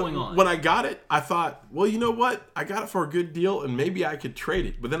what's going on? when I got it, I thought, well, you know what? I got it for a good deal, and maybe I could trade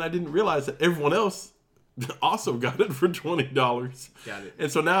it. But then I didn't realize that everyone else also got it for $20. Got it.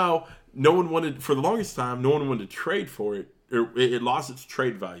 And so now no one wanted, for the longest time, no one wanted to trade for it. It lost its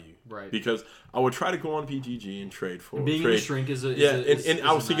trade value. Right. Because I would try to go on PGG and trade for it. Being in shrink is a and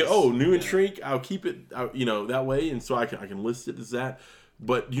I was thinking, nice, new and shrink, I'll keep it, that way, and so I can list it as that.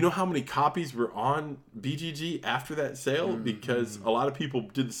 But you know how many copies were on BGG after that sale? Because a lot of people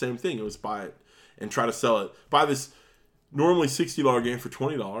did the same thing. It was buy it and try to sell it. Buy this normally $60 game for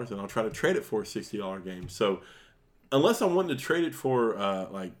 $20, and I'll try to trade it for a $60 game. So unless I'm wanting to trade it for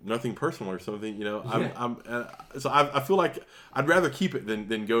like nothing personal or something, so I feel like I'd rather keep it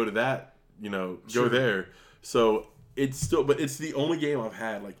than go to that, go there. So it's still, but it's the only game I've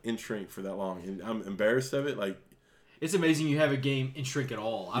had like in shrink for that long, and I'm embarrassed of it. Like, it's amazing you have a game in shrink at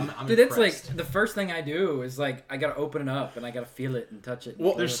all. I'm Dude, impressed. it's like the first thing I do is like I gotta open it up and I gotta feel it and touch it.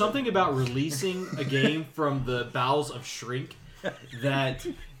 Well, there's something about releasing a game from the bowels of shrink that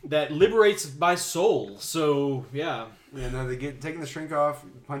liberates my soul. So yeah. Yeah, no, taking the shrink off,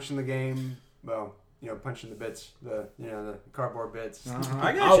 punching the game. Well, punching the bits, the cardboard bits.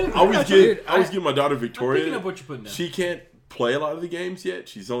 I got you. I always give my daughter I'm Victoria. picking up what you're putting down. She can't play a lot of the games yet.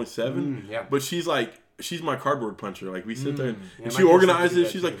 She's only 7. Yeah. But she's my cardboard puncher. Like, we sit there and Yeah, she my kids organizes. do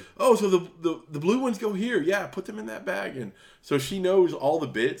that She's too. like, oh, so the blue ones go here. Yeah, put them in that bag. And so she knows all the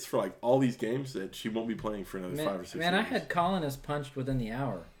bits for like all these games that she won't be playing for another 5 or 6 Man, years. I had colonists punched within the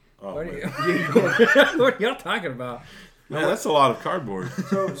hour. Oh, What are man. what are y'all talking about? Man, that's a lot of cardboard.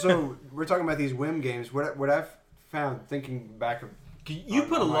 So we're talking about these whim games. What I've found thinking back of You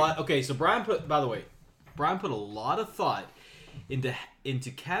put a lot. Okay, so Brian put a lot of thought into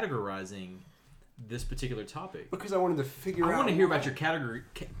categorizing this particular topic. because I wanted to figure out. I want to hear about your category.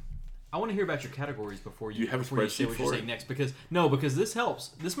 I want to hear about your categories before you have a before you say spreadsheet what you for say it? next. Because this helps.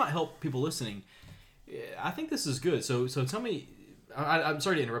 This might help people listening. I think this is good. So tell me. I'm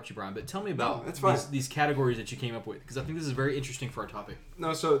sorry to interrupt you, Brian, but tell me about that's fine. these categories that you came up with, because I think this is very interesting for our topic.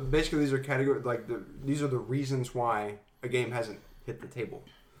 No, so basically these are categories these are the reasons why a game hasn't hit the table.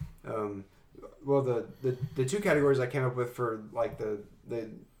 Well, the 2 categories I came up with for like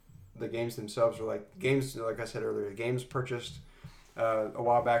the games themselves are like games, like I said earlier, games purchased a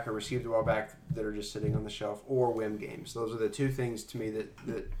while back or received a while back that are just sitting on the shelf, or whim games. Those are the 2 things to me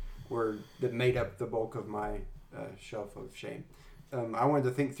that made up the bulk of my shelf of shame. I wanted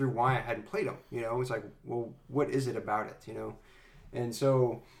to think through why I hadn't played them. It's like, well, what is it about it? And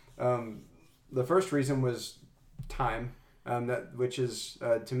so the first reason was time, which is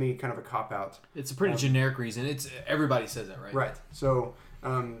to me kind of a cop out. It's a pretty generic reason. It's everybody says that, right? Right. So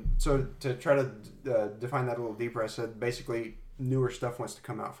to try to define that a little deeper, I said basically newer stuff wants to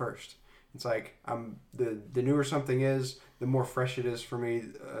come out first. It's like the newer something is, the more fresh it is for me.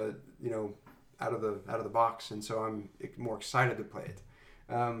 Out of the box, and so I'm more excited to play it.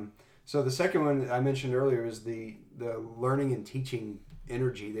 So the second one I mentioned earlier is the learning and teaching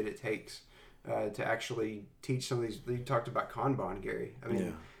energy that it takes to actually teach some of these. You talked about Kanban, Gary. I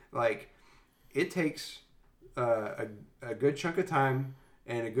mean, it takes a good chunk of time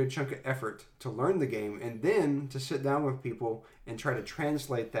and a good chunk of effort to learn the game, and then to sit down with people and try to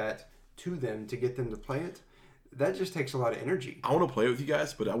translate that to them to get them to play it. That just takes a lot of energy. I want to play with you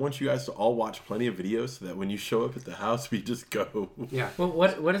guys, but I want you guys to all watch plenty of videos so that when you show up at the house, we just go. Yeah. Well,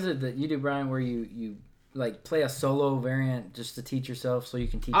 what is it that you do, Brian, where you like play a solo variant just to teach yourself so you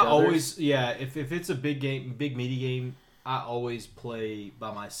can teach others? If it's a big game, big meaty game, I always play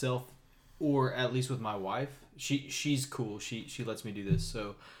by myself, or at least with my wife. She's cool. She lets me do this.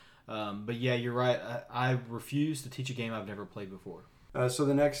 So, but yeah, you're right. I refuse to teach a game I've never played before. So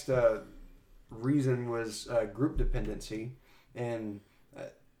the next reason was group dependency, and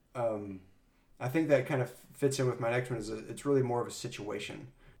I think that kind of fits in with my next one. It's really more of a situation.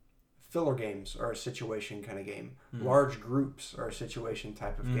 Filler games are a situation kind of game. Large groups are a situation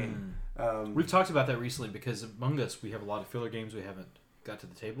type of game. We've talked about that recently because Among Us, we have a lot of filler games we haven't got to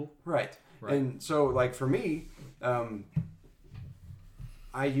the table. Right. And so, like for me,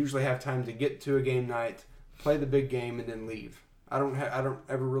 I usually have time to get to a game night, play the big game, and then leave. I don't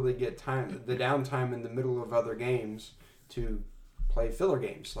ever really get the downtime in the middle of other games to play filler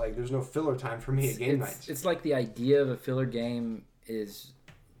games. Like there's no filler time for me at game nights. It's like the idea of a filler game is,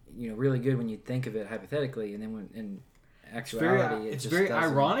 really good when you think of it hypothetically, and then when in actuality, it's very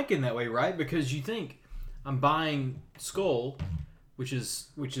ironic in that way, right? Because you think I'm buying Skull, which is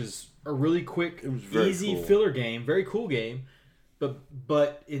a really quick, easy filler game, very cool game,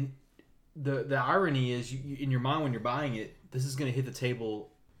 but in the irony is, you, in your mind when you're buying it, this is going to hit the table.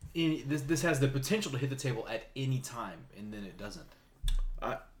 This has the potential to hit the table at any time, and then it doesn't.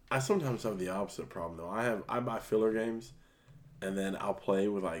 I sometimes have the opposite problem though. I buy filler games, and then I'll play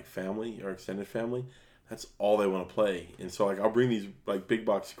with like family or extended family. that's all they want to play. And so like I'll bring these like big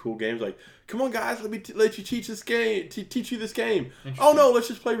box cool games. Like, come on guys, let me let you teach this game. Teach you this game. Oh no, let's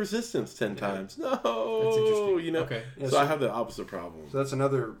just play Resistance 10 times. No, That's interesting. you know. Okay. Yeah, so I have the opposite problem. So that's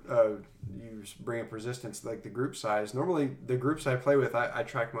another. You bring up Resistance, like the group size. Normally, the groups I play with, I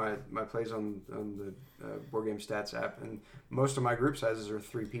track my plays on the Board Game Stats app, and most of my group sizes are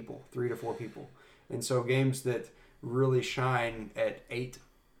 3 to 4 people. And so games that really shine at 8,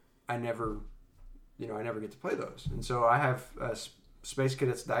 I never get to play those. And so I have Space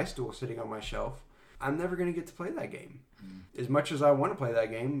Cadets Dice Duel sitting on my shelf. I'm never going to get to play that game. As much as I want to play that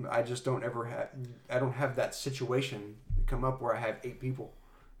game, I just don't have that situation come up where I have 8 people,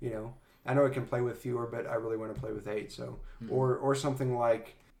 you know. I know I can play with fewer, but I really want to play with 8. So, or something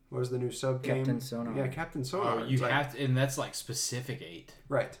like, what was the new sub game? Captain Sonar. Yeah, Captain Sonar. Oh, you have to, and that's like specific 8.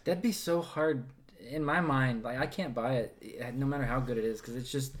 Right. That'd be so hard in my mind. Like I can't buy it, no matter how good it is, because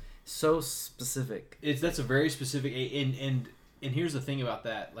it's just so specific. That's a very specific 8, and here's the thing about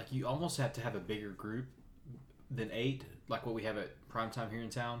that. Like you almost have to have a bigger group than 8, like what we have at Primetime here in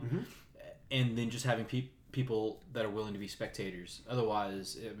town, and then just having people that are willing to be spectators.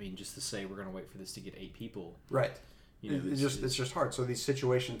 Otherwise, I mean, just to say we're going to wait for this to get 8 people. Right. You know, it's just hard. So these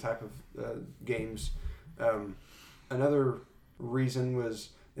situation type of games. Another reason was,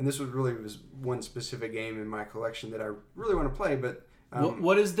 and this was one specific game in my collection that I really want to play, but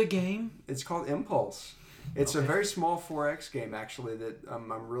what is the game? It's called Impulse. It's a very small 4X game actually that I'm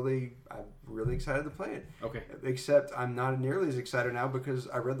really excited to play it. Okay. Except I'm not nearly as excited now because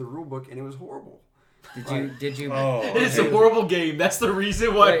I read the rule book and it was horrible. Did you? Oh, It's a horrible game. That's the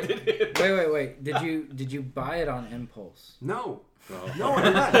reason why I did it. Wait. Did you buy it on impulse? No, no. I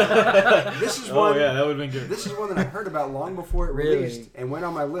did not. This is one. Oh yeah, that would have been good. This is one that I heard about long before it Really? released and went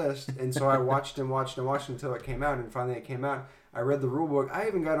on my list, and so I watched until it came out, and finally it came out. I read the rule book. I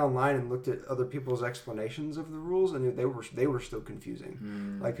even got online and looked at other people's explanations of the rules, and they were still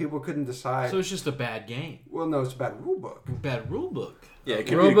confusing. Like people couldn't decide. So it's just a bad game. Well, no, it's a bad rule book. Bad rule book. Yeah, it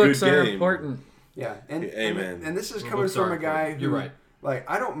could Rule be a good books are game. important. Yeah, and Amen. and this is Rule coming books from are a guy important. who, You're right. like,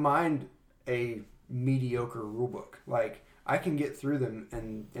 I don't mind a mediocre rule book. Like, I can get through them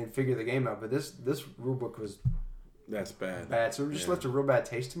and figure the game out. But this rule book was That's bad. so it just left a real bad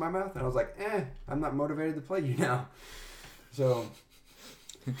taste in my mouth, and I was like, I'm not motivated to play you now. So,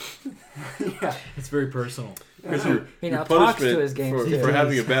 yeah, It's very personal. Because He your now talks to punishment his games. for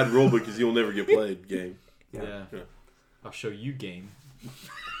having a bad rule book is you'll never get played game. Yeah. Yeah. I'll show you game.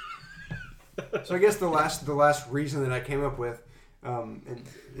 So I guess the last reason that I came up with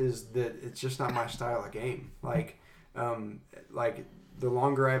is that it's just not my style of game. Like the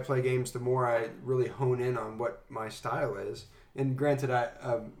longer I play games, the more I really hone in on what my style is. And granted, I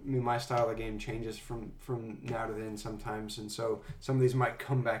mean, my style of game changes from now to then sometimes, and so some of these might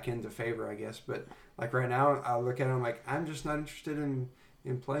come back into favor, I guess. But like right now, I look at it, I'm like, I'm just not interested in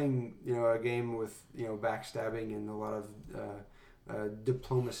playing, a game with backstabbing and a lot of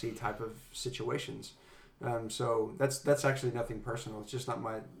diplomacy type of situations. So that's actually nothing personal. It's just not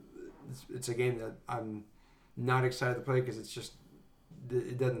my. It's a game that I'm not excited to play because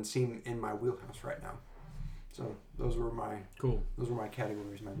it doesn't seem in my wheelhouse right now. So those were my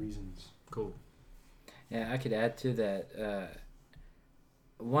categories, my reasons. Cool. Yeah, I could add to that.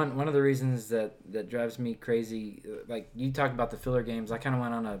 One of the reasons that drives me crazy, like you talk about the filler games, I kind of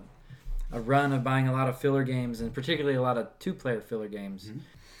went on a run of buying a lot of filler games, and particularly a lot of 2-player filler games. Mm-hmm.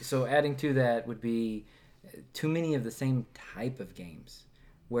 So adding to that would be too many of the same type of games,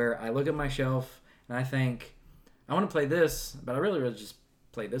 where I look at my shelf and I think, I want to play this, but I really just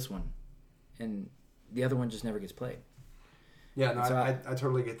play this one, and the other one just never gets played. Yeah, no, so I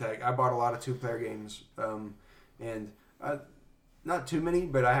totally get that. I bought a lot of 2-player games, and not too many,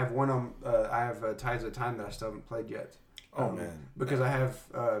 but I have one on. I have Tides of Time that I still haven't played yet. Oh man! Because I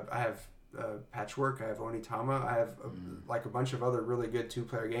have Patchwork, I have Onitama, I have like a bunch of other really good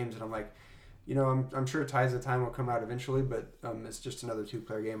 2-player games, and I'm like, I'm sure Tides of Time will come out eventually, but it's just another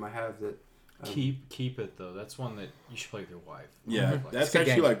 2-player game I have that. Keep it though. That's one that you should play with your wife. Yeah, Mm-hmm. that's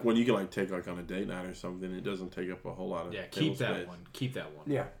actually like when you can take on a date night or something. It doesn't take up a whole lot of keep that space. one. Keep that one.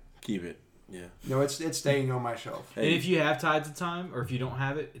 Yeah, keep it. Yeah. No, it's staying on my shelf. And if you have Tides of Time, or if you don't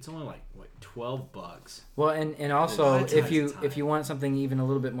have it, it's only like $12. Well, and also Tides if you want something even a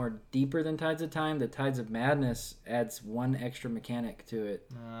little bit more deeper than Tides of Time, the Tides of Madness adds one extra mechanic to it.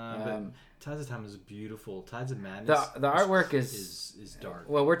 But Tides of Time is beautiful. Tides of Madness. The artwork is dark.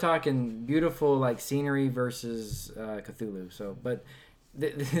 Well, we're talking beautiful like scenery versus Cthulhu. So, but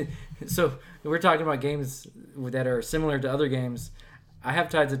so we're talking about games that are similar to other games. I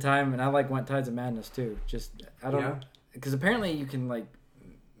have Tides of Time, and I want Tides of Madness too. Just I don't because apparently you can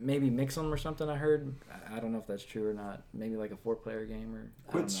maybe mix them or something. I heard. I don't know if that's true or not. Maybe like a 4-player game or.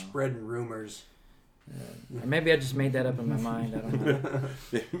 I Quit don't know. spreading rumors. Or maybe I just made that up in my mind. I don't know.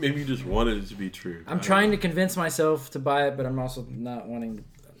 Maybe you just wanted it to be true. I'm trying to convince myself to buy it, but I'm also not wanting to.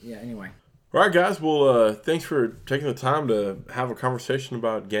 Yeah, anyway. All right, guys. Well, thanks for taking the time to have a conversation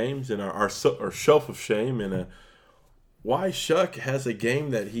about games and our shelf of shame, and why Shuck has a game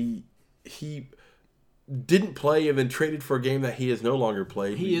that he didn't play and then traded for a game that he has no longer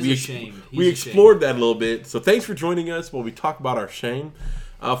played. He is ashamed. We explored that a little bit. So thanks for joining us while we talk about our shame.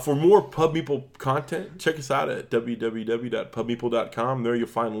 For more Pub Meeple content, check us out at www.pubmeeple.com. There you'll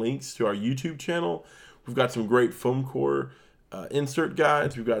find links to our YouTube channel. We've got some great foam core insert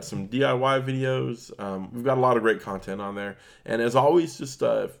guides. We've got some DIY videos. We've got a lot of great content on there. And as always, just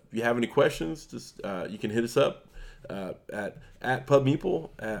if you have any questions, just you can hit us up at Pub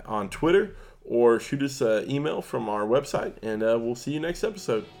Meeple on Twitter, or shoot us an email from our website. And we'll see you next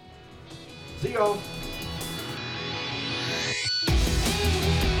episode. See y'all.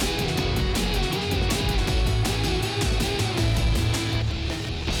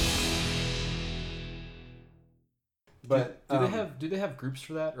 But do they have groups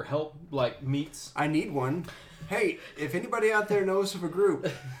for that or help like meets? I need one. Hey, if anybody out there knows of a group,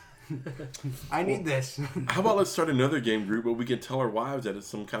 I need this. How about let's start another game group where we can tell our wives that it's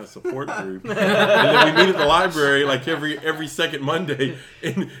some kind of support group, and then we meet at the library like every second Monday,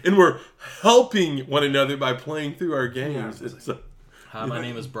 and we're helping one another by playing through our games. Yeah. Hi, my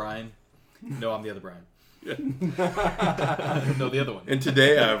name is Brian. No, I'm the other Brian. Yeah. No, the other one. And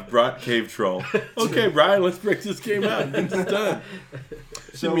today I've brought Cave Troll. Okay, Brian, let's break this game out. Get this done.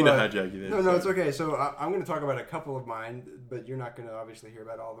 Didn't mean to hijack you there. No, it's okay. So I'm going to talk about a couple of mine, but you're not going to obviously hear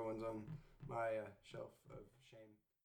about all the ones on my shelf of